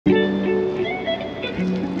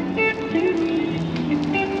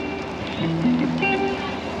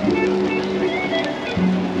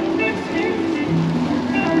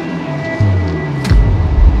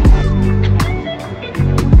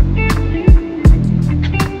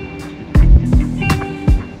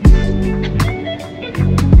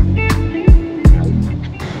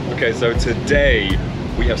So today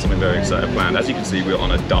we have something very exciting planned. As you can see, we're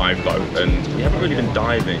on a dive boat and we haven't really been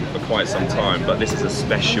diving for quite some time, but this is a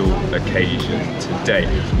special occasion today.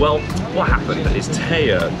 Well, what happened is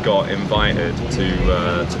Thea got invited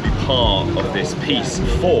to be part of this piece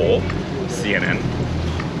for CNN.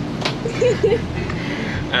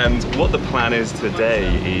 And what the plan is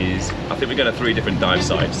today is, I think we're going to 3 different dive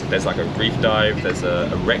sites. There's like a reef dive, there's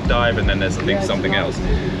a wreck dive, and then there's I think something else.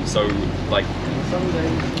 So like,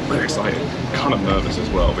 we're excited, kind of nervous as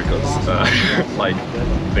well because like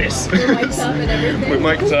this. We're mic'd up and everything. We're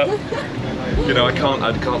mic'd up. You know, I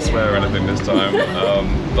can't swear or anything this time.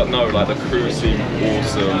 But no, like the crew seem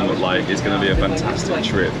awesome. Like it's going to be a fantastic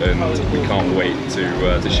trip, and we can't wait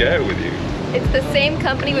to share it with you. It's the same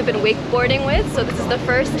company we've been wakeboarding with, so this is the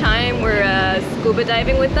first time we're scuba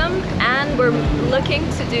diving with them, and we're looking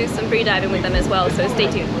to do some free diving with them as well, so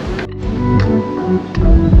stay tuned.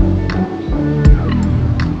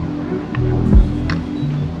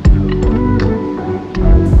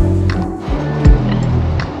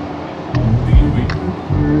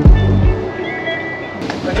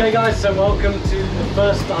 Okay guys, so welcome to the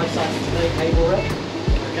first dive site today, Cable Wreck.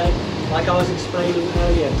 Okay, like I was explaining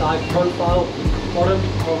earlier, dive profile, bottom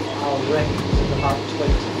of our wreck is about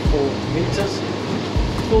 24 meters,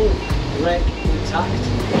 full wreck intact.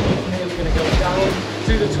 Okay, we're going to go down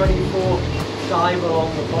to the 24, dive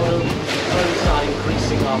along the bottom, and start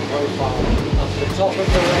increasing our profile up to the top of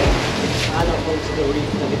the wreck and up onto the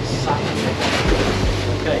reef that it's sat on.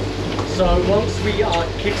 Okay, so once we are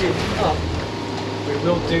kitted up, we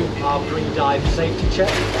will do our pre-dive safety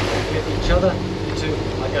check with each other. You two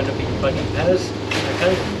are going to be buddy pairs,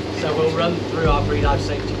 okay? So we'll run through our pre-dive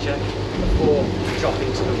safety check before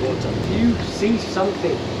dropping to the water. If you see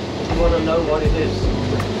something, you want to know what it is,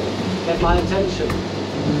 get my attention,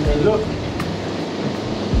 then look,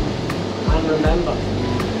 and remember,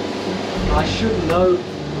 I should know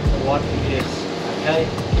what it is, okay?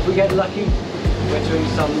 If we get lucky, we're doing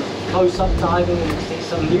some close-up diving and we see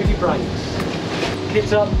some nudibranchs.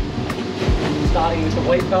 Kit up, starting with the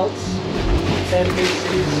weight belts, 10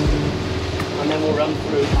 pieces, and then we'll run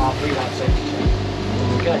through our pre-dive safety check.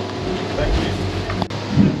 Okay, thank you.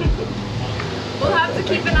 We'll have to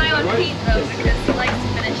keep an eye on Pete though, because he likes to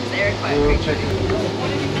finish his air quite quickly.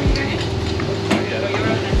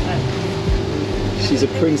 She's a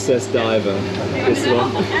princess diver, this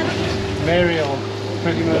one. Mariel,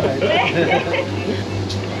 pretty much.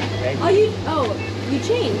 You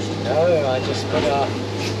changed? No, I just put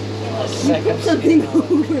a second Something skin on.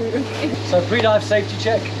 over. So pre-dive safety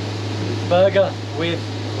check, burger with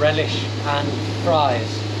relish and fries.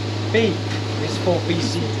 B is for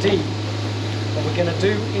BCD. What we're going to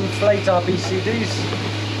do, inflate our BCDs.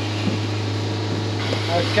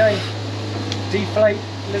 Okay, deflate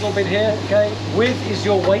a little bit here, okay. With is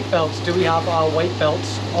your weight belts. Do we have our weight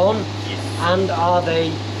belts on? Yes. And are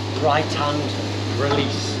they right hand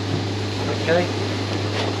release? Okay.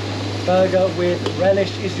 Burger with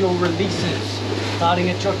relish is your releases. Starting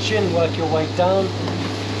at your chin, work your way down.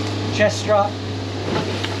 Chest strap,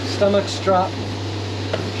 stomach strap,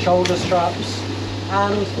 shoulder straps,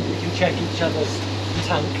 and we can check each other's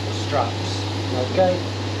tank straps. Okay?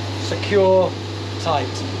 Secure,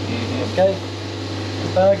 tight. Okay?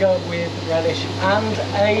 Burger with relish, and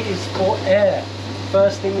A is for air.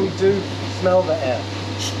 First thing we do, smell the air.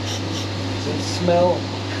 Does it smell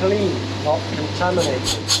clean, not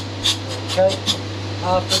contaminated? Okay,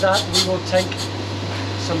 after that we will take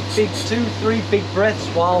some 2-3 big breaths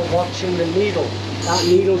while watching the needle. That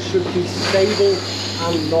needle should be stable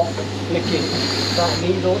and not flicking. If that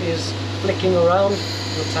needle is flicking around,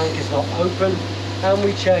 your tank is not open, and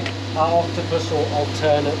we check our octopus or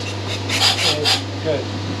alternate is good.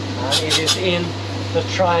 And it is in the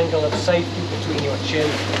triangle of safety between your chin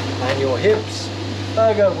and your hips.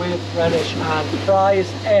 Burger with relish and fries.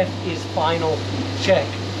 F is final check.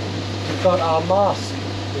 We've got our mask,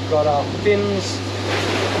 we've got our fins,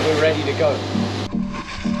 we're ready to go.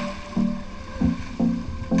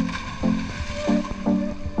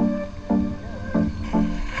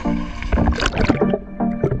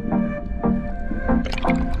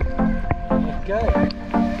 Okay.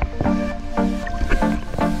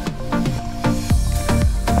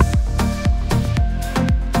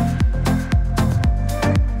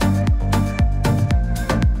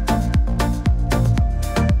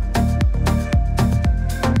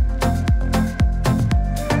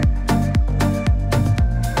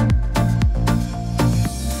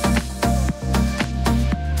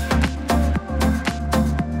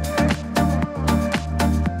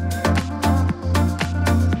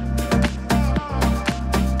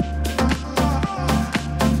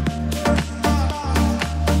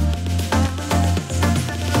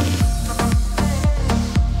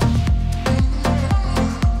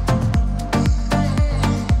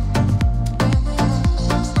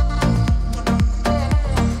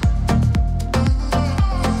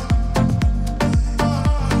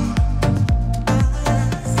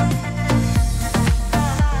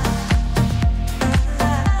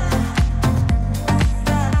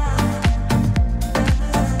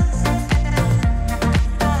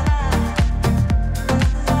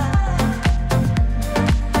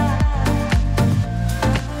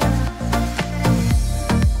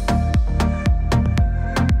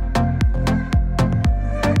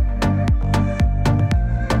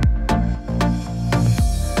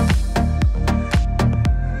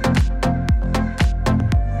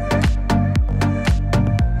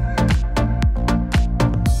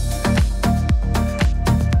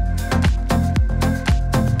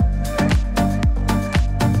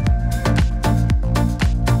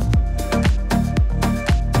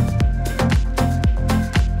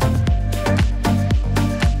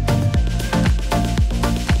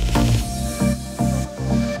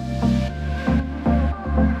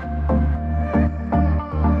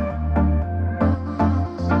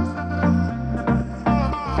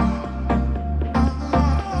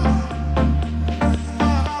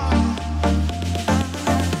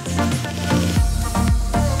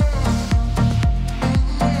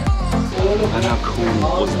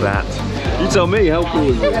 cool was that? You tell me, how cool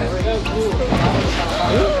is it?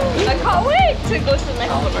 I can't wait to go to the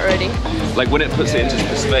next one already. Like when it puts it into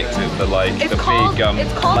perspective, the like It's the called- big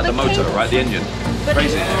it's called like the the motor, cable. right? The engine. But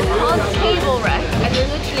Crazy. it's called cable wreck, and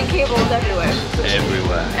there's literally cables everywhere.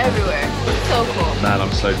 Everywhere. Everywhere. So cool. Man,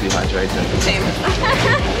 I'm so dehydrated. Same.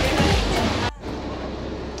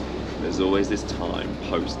 There's always this time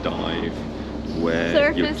post dive where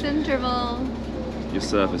Surface interval. your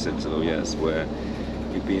surface interval, yes, where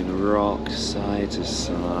you're being rocked side to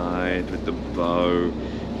side with the boat,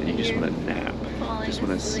 and you just want to nap, Falling just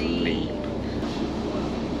want to asleep. sleep.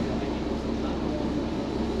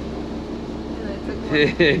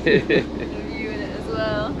 Viewing it as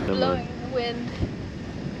well. Blowing in the wind.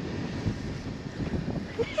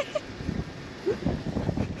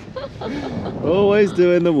 Always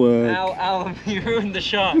doing the work. Ow, you ruined the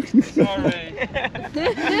shot. Sorry.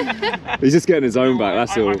 He's just getting his own back,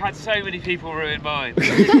 that's all. I've had so many people ruin mine.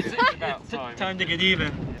 It's about time. Time to get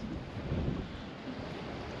even.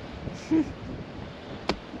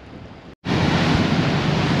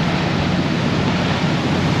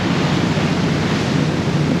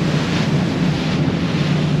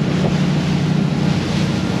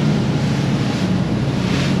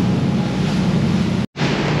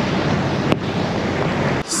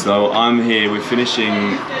 So I'm here, we're finishing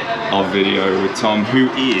our video with Tom, who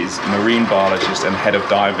is a marine biologist and head of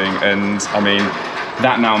diving, and I mean,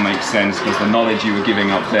 that now makes sense because the knowledge you were giving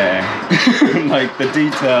up there, like the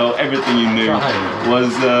detail, everything you knew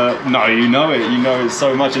was, no, you know it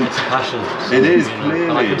so much. And It's a passion. It is, And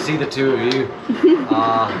I clearly. can see the two of you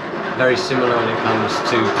are very similar when it comes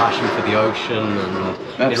to passion for the ocean, and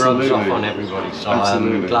it Absolutely. rubs off on everybody. So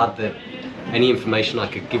Absolutely. I'm glad that any information I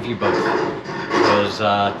could give you both was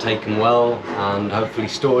taken well and hopefully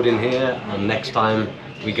stored in here, and next time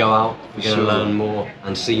we go out we're going to learn more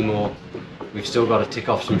and see more. We've still got to tick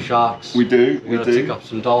off some sharks. We do, We've got to tick off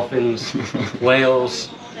some dolphins, whales,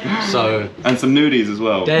 so and some nudies as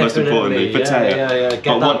well, most importantly, for Thea. yeah. Get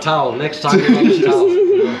But that towel next time. You want this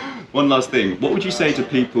towel. One last thing, what would you say to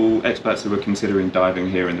people, expats who are considering diving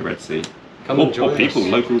here in the Red Sea? Come and join or people, us.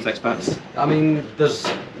 locals, expats? I mean, there's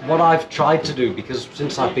what I've tried to do, because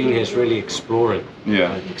since I've been here, it's really exploring.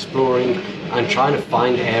 Yeah. Exploring and trying to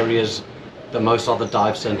find areas that most other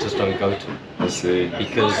dive centres don't go to. I see.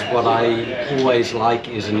 Because what I always like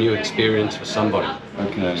is a new experience for somebody.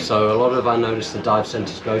 Okay. So a lot of I notice the dive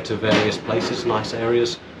centres go to various places, nice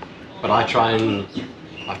areas, but I've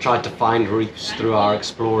tried to find reefs through our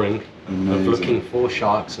exploring, Amazing. of looking for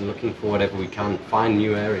sharks and looking for whatever we can, find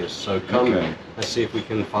new areas. So come, Okay. let's see if we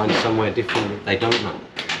can find somewhere different that they don't know.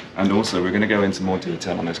 And also, we're going to go into more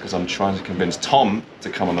detail on this because I'm trying to convince Tom to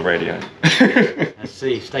come on the radio. Let's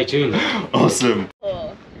see, stay tuned. Awesome.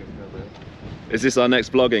 Oh. Is this our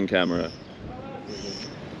next vlogging camera?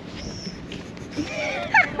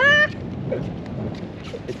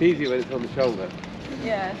 It's easier when it's on the shoulder.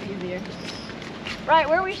 Yeah, it's easier. Right,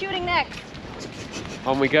 where are we shooting next?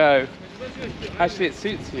 On we go. Actually, it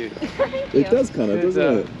suits you. Thank It you. does kind of,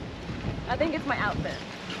 doesn't it? I think it's my outfit.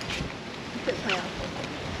 It's my outfit.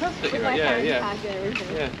 That's With my yeah, fanny yeah. pack and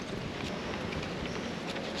everything.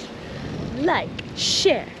 Yeah. Like,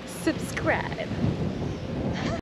 share, subscribe.